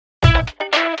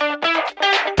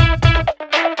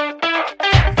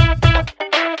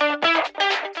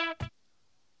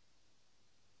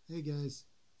Hey guys,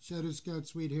 Shadow Scout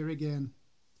Sweet here again.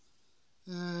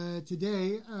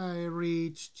 Today I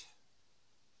reached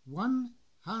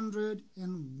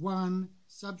 101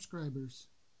 subscribers,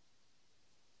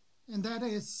 and that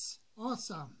is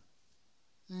awesome.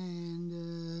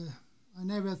 And I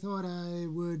never thought I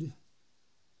would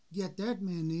get that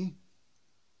many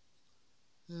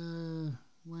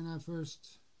when I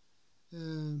first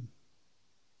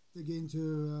began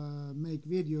to make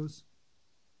videos.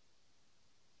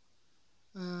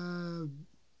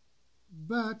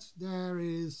 But there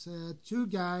is two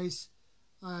guys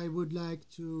I would like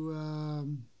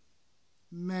to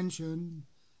mention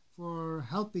for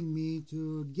helping me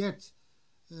to get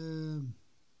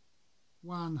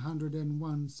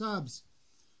 101 subs.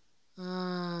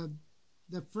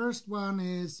 The first one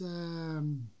is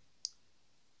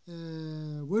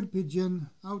Woodpigeon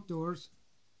Outdoors.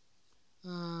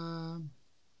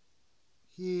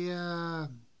 He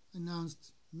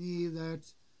announced me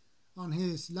that on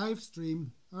his live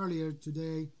stream earlier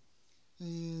today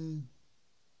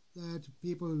that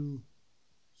people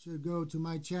should go to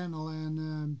my channel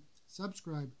and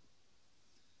subscribe,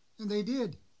 and they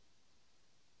did.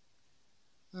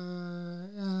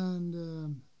 And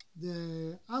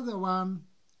the other one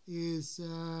is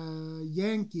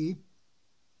Yankee.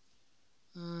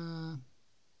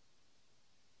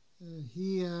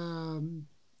 He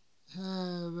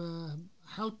have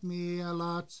helped me a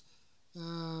lot,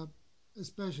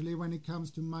 especially when it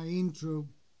comes to my intro.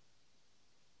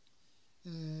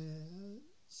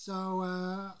 So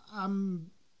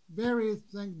I'm very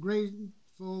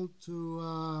grateful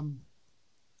to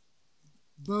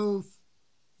both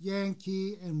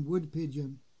Yankee and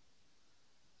Woodpigeon.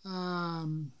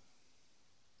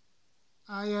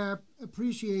 I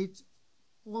appreciate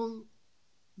all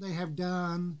they have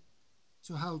done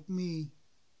to help me,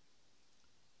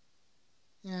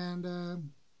 and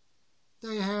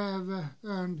they have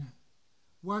earned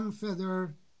one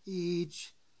feather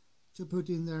each to put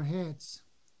in their heads.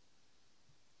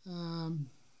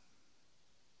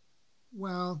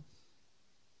 Well,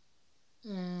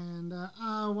 and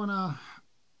I want to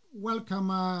welcome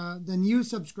the new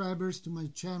subscribers to my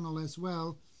channel as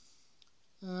well.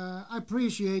 I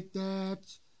appreciate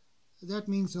that. That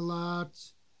means a lot,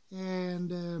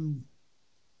 and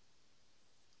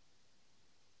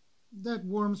that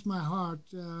warms my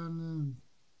heart. And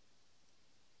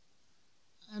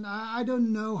I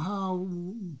don't know how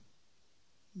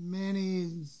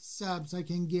many subs I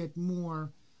can get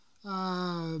more.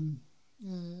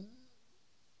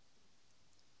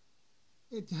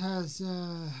 It has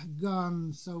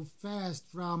gone so fast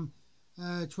from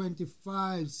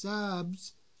 25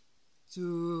 subs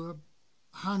to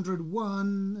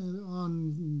 101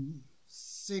 on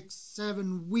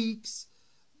 6-7 weeks.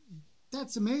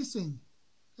 That's amazing.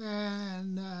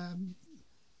 And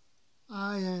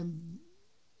I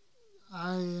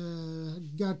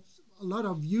got a lot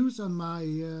of views on my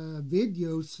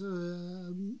videos.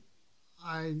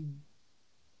 I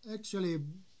actually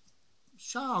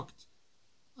shocked.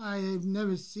 I've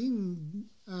never seen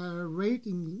a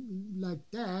rating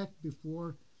like that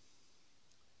before.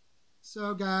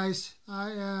 So guys,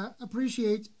 I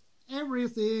appreciate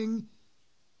everything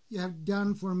you have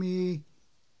done for me.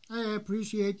 I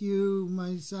appreciate you,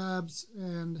 my subs,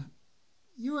 and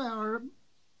you are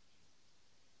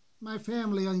my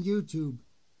family on YouTube.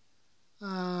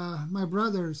 My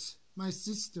brothers, my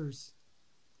sisters.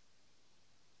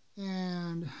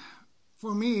 And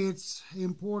for me, it's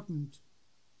important.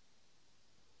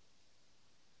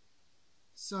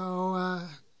 So,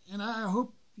 and I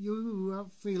hope you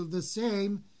feel the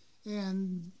same,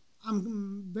 and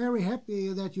I'm very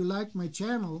happy that you like my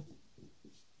channel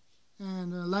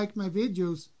and like my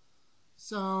videos.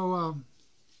 So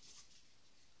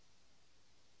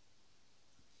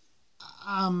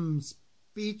I'm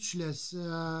speechless.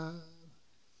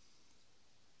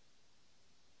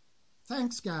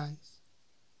 Thanks, guys.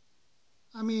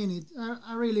 I mean it.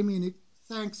 I really mean it.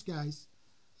 Thanks, guys.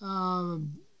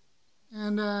 And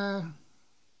I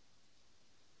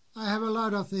have a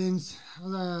lot of things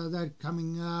that are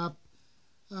coming up.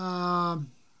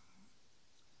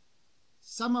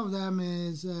 Some of them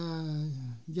is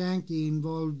Yankee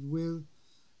involved with.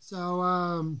 So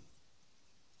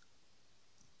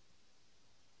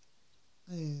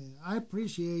I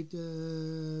appreciate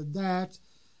that.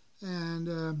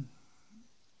 And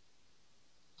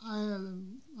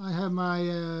I have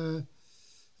my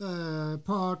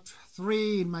part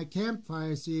 3 in my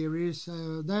campfire series.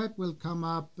 That will come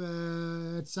up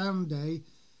at Sunday,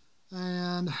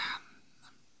 and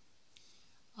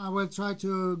I will try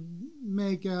to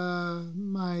make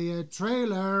my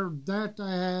trailer that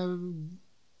I have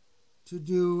to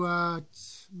do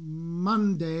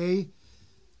Monday.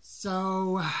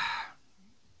 So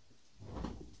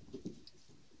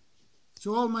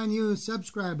to all my new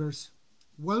subscribers,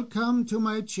 welcome to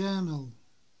my channel.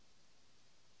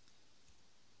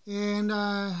 And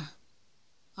I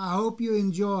hope you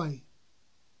enjoy.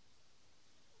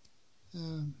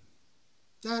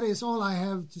 That is all I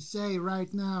have to say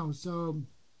right now. So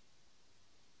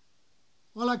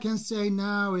all I can say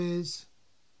now is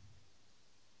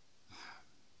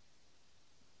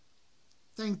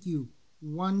thank you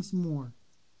once more.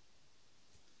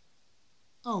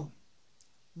 Oh,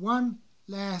 one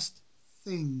last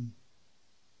thing.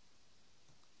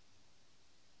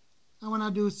 I want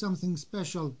to do something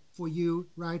special for you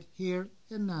right here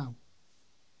and now.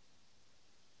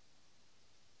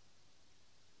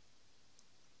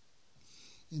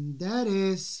 And that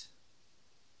is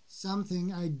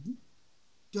something I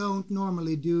don't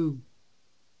normally do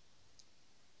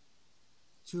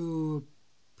to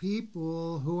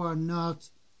people who are not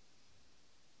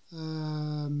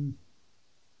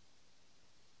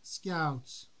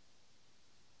scouts.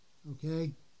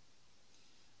 Okay?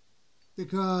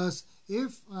 Because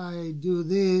if I do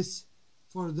this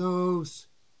for those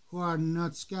who are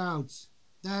not scouts,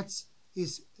 that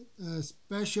is a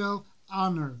special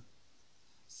honor.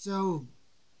 So,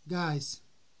 guys,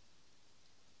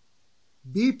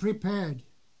 be prepared.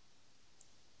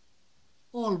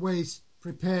 Always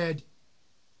prepared.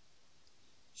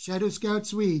 Shadow Scout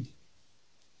Swede,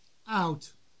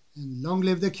 out, and long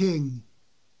live the king.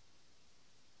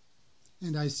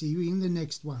 And I see you in the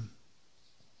next one.